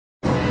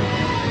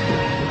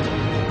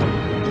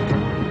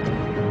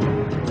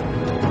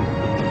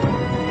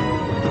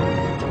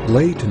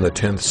Late in the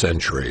 10th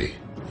century,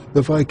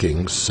 the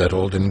Vikings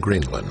settled in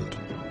Greenland.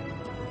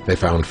 They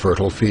found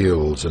fertile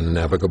fields and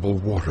navigable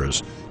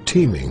waters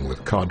teeming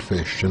with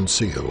codfish and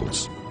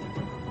seals.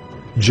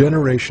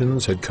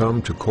 Generations had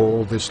come to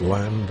call this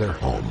land their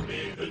home.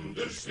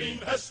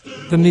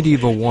 The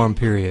medieval warm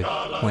period,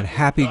 when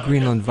happy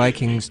Greenland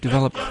Vikings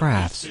developed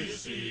crafts,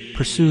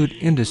 pursued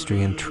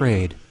industry and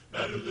trade,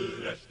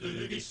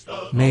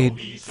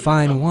 made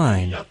fine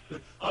wine,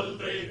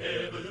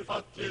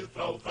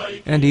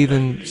 and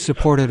even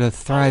supported a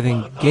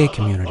thriving gay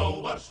community.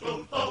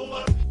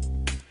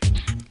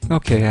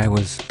 Okay, I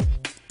was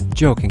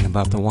joking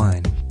about the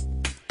wine.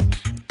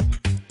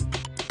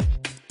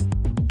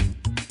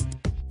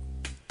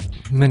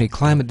 Many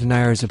climate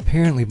deniers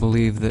apparently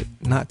believe that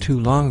not too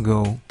long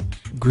ago,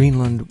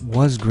 Greenland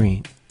was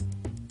green.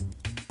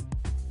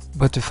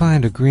 But to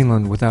find a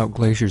Greenland without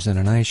glaciers and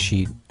an ice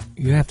sheet,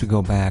 you have to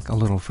go back a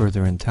little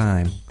further in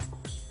time.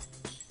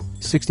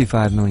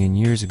 65 million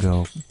years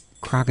ago,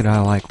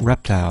 crocodile-like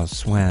reptiles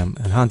swam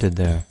and hunted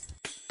there.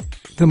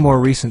 The more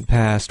recent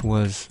past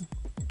was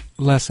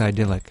less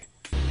idyllic.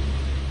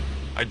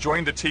 I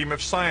joined a team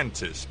of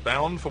scientists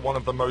bound for one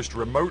of the most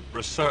remote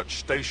research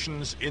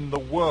stations in the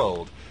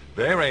world.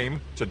 Their aim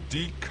to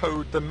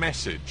decode the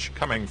message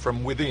coming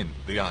from within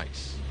the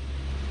ice.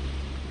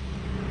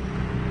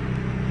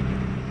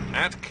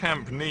 At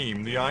Camp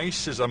Neem, the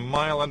ice is 1.5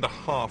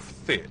 miles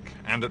thick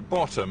and at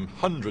bottom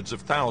hundreds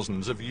of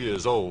thousands of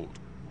years old.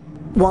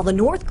 While the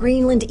North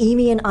Greenland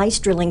Eemian ice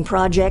drilling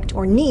project,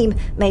 or NEEM,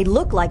 may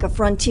look like a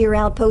frontier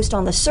outpost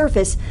on the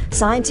surface,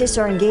 scientists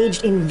are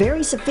engaged in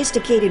very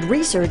sophisticated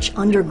research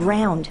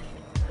underground.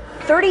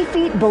 30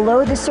 feet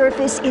below the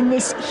surface in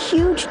this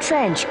huge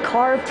trench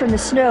carved from the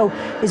snow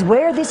is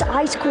where this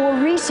ice core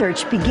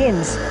research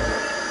begins.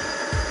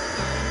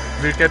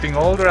 We're getting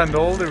older and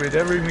older. With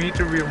every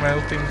meter we're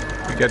melting,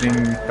 we're getting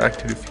back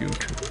to the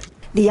future.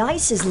 The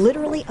ice is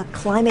literally a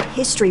climate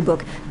history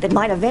book that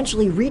might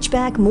eventually reach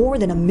back more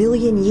than 1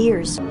 million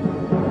years.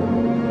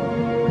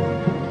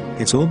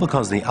 It's all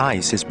because the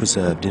ice is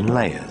preserved in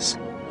layers.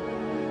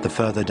 The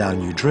further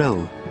down you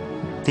drill,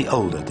 the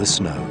older the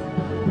snow.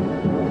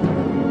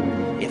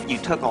 If you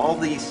took all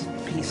these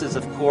pieces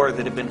of core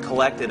that have been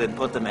collected and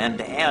put them end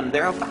to end,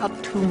 they're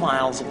about 2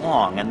 miles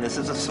long, and this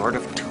is a sort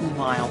of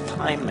 2-mile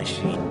time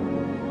machine.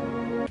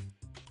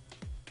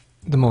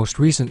 The most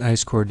recent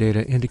ice core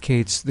data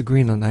indicates the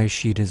Greenland ice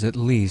sheet is at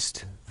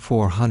least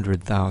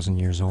 400,000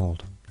 years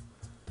old.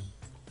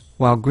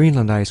 While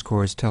Greenland ice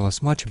cores tell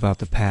us much about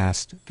the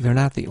past, they're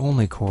not the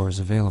only cores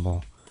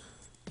available.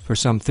 For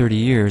some 30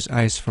 years,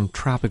 ice from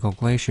tropical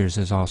glaciers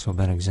has also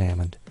been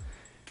examined.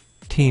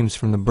 Teams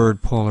from the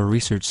Byrd Polar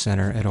Research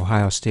Center at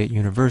Ohio State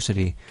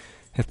University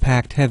have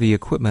packed heavy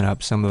equipment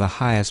up some of the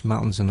highest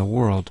mountains in the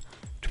world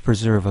to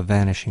preserve a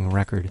vanishing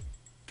record.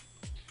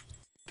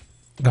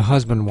 The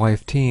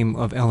husband-wife team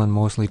of Ellen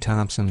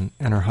Mosely-Thompson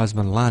and her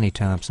husband Lonnie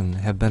Thompson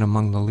have been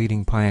among the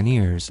leading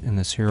pioneers in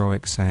this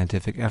heroic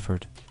scientific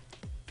effort.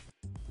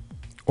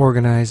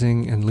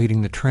 Organizing and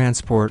leading the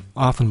transport,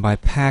 often by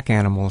pack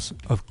animals,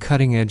 of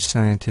cutting-edge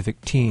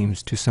scientific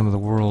teams to some of the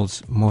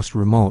world's most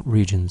remote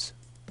regions.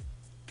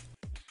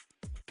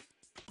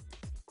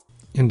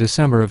 In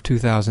December of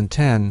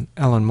 2010,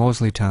 Ellen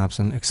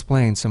Mosely-Thompson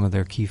explained some of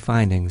their key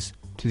findings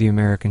to the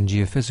American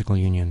Geophysical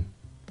Union.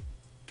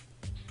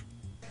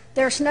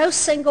 There's no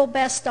single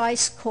best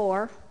ice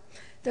core.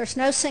 There's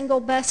no single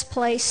best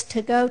place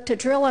to go to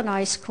drill an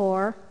ice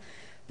core,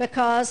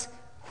 because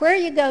where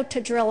you go to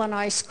drill an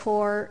ice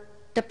core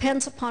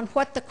depends upon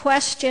what the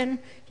question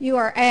you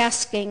are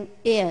asking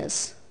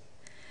is.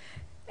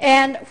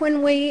 And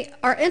when we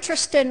are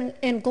interested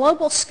in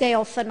global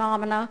scale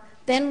phenomena,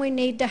 then we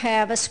need to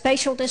have a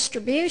spatial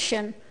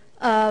distribution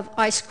of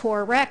ice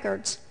core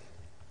records,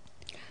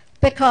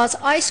 because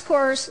ice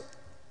cores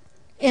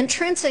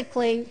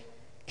intrinsically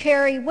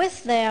carry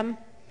with them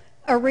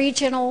a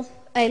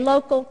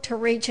local to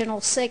regional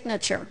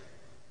signature.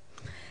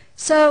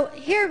 So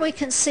here we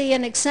can see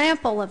an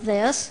example of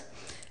this.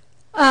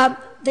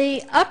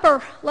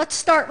 Let's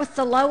start with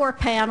the lower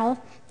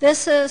panel.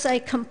 This is a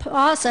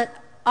composite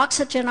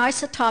oxygen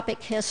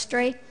isotopic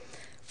history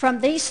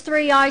from these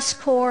 3 ice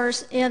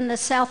cores in the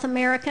South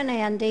American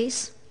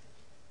Andes.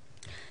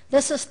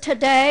 This is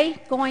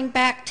today, going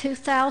back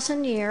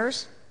 2,000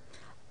 years.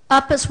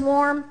 Up is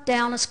warm,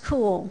 down is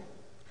cool.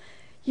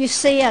 You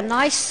see a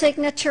nice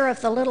signature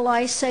of the Little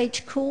Ice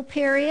Age cool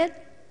period.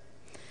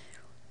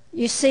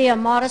 You see a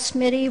modest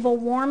medieval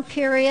warm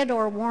period,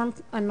 or warm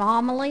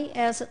anomaly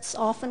as it's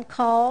often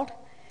called,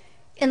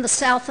 in the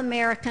South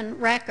American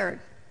record.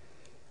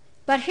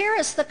 But here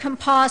is the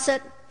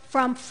composite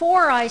from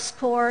 4 ice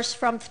cores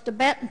from the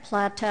Tibetan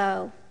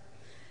Plateau.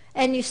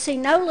 And you see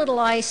no Little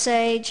Ice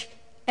Age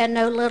and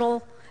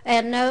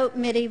no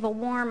medieval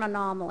warm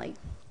anomaly.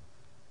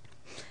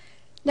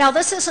 Now,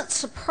 this isn't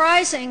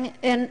surprising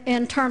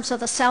in terms of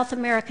the South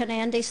American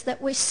Andes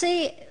that we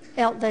see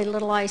the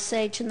Little Ice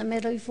Age in the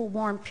medieval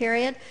warm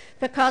period,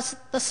 because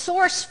the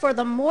source for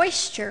the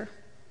moisture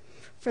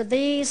for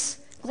these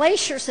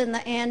glaciers in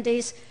the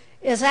Andes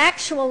is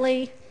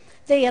actually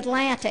the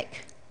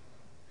Atlantic.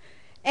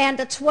 And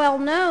it's well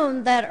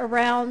known that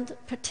around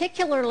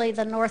particularly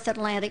the North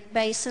Atlantic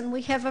basin,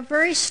 we have a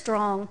very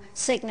strong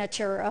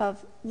signature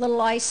of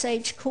Little Ice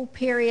Age cool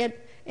period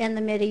and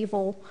the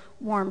medieval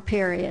warm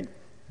period.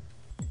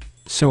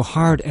 So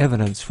hard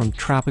evidence from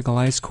tropical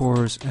ice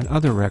cores and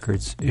other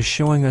records is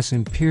showing us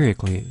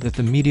empirically that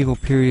the medieval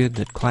period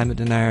that climate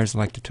deniers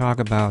like to talk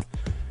about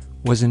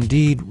was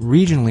indeed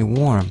regionally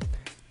warm,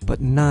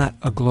 but not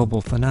a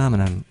global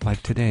phenomenon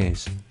like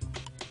today's.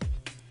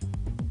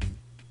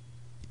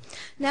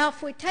 Now,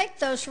 if we take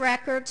those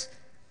records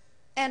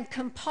and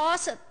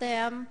composite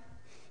them,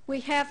 we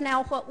have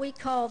now what we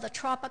call the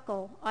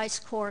tropical ice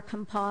core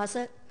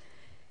composite.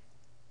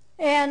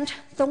 And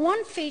the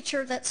one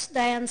feature that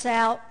stands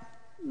out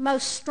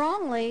most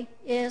strongly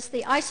is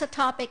the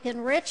isotopic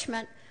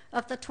enrichment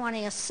of the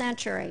 20th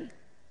century.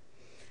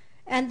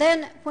 And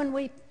then when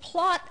we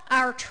plot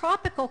our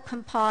tropical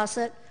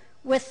composite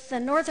with the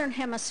Northern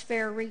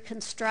Hemisphere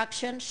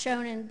reconstruction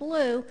shown in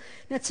blue,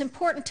 and it's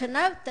important to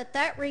note that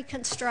that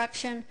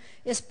reconstruction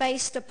is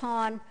based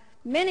upon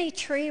many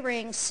tree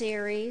ring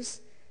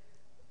series,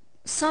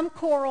 some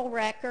coral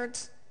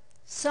records,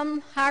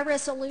 some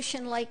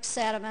high-resolution lake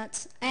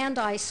sediments, and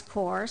ice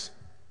cores.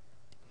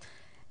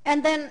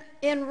 And then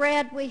in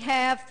red we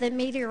have the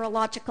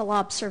meteorological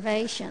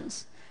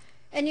observations.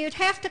 And you'd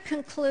have to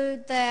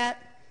conclude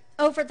that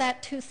over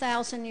that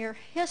 2,000-year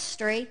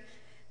history,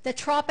 the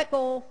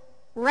tropical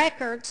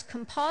records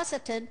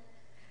composited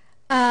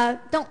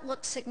don't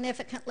look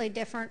significantly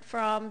different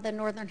from the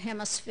Northern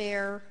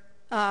Hemisphere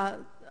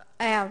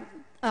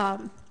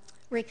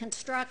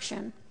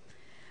reconstruction.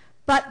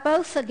 But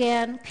both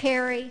again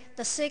carry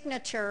the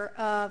signature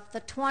of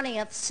the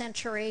 20th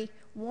century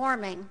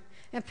warming,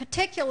 and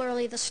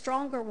particularly the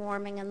stronger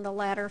warming in the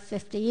latter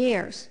 50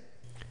 years.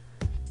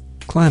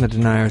 Climate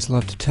deniers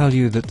love to tell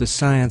you that the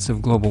science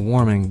of global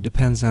warming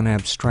depends on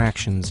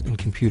abstractions and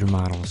computer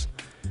models.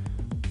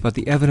 But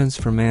the evidence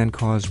for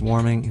man-caused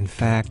warming, in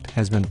fact,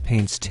 has been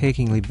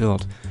painstakingly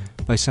built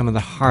by some of the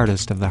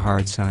hardest of the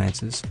hard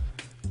sciences,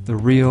 the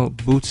real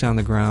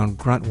boots-on-the-ground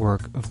grunt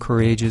work of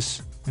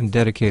courageous and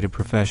dedicated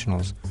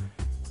professionals,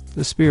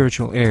 the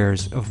spiritual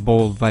heirs of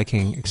bold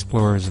Viking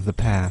explorers of the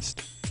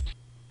past.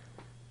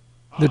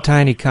 The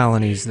tiny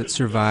colonies that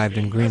survived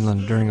in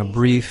Greenland during a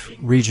brief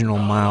regional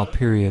mile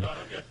period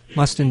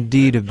must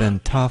indeed have been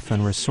tough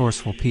and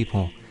resourceful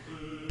people,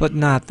 but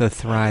not the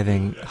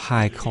thriving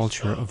high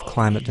culture of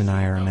climate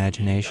denier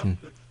imagination,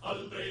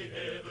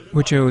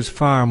 which owes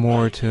far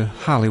more to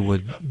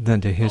Hollywood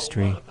than to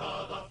history.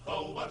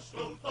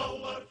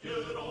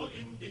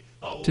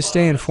 To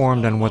stay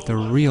informed on what the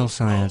real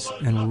science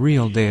and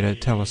real data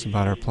tell us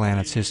about our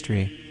planet's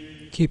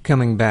history, keep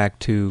coming back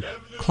to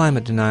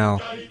Climate Denial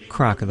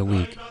Crock of the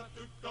Week.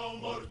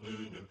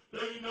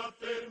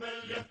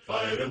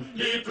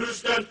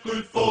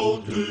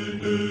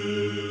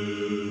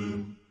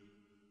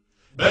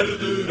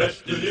 Verður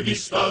ertu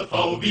víst að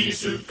fá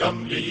vísu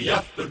gamli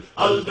jarpur,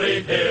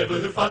 aldrei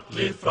hefur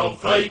fallið frá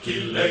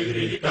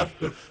frækilegri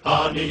garpur.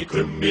 Hani,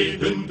 krummi,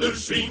 hundur,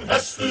 svín,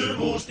 hestur,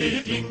 mús,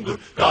 tittlingur,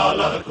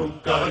 galar,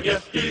 krunka,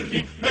 gettir,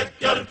 hring,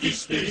 meggjar,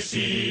 tístir,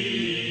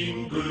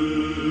 syngur.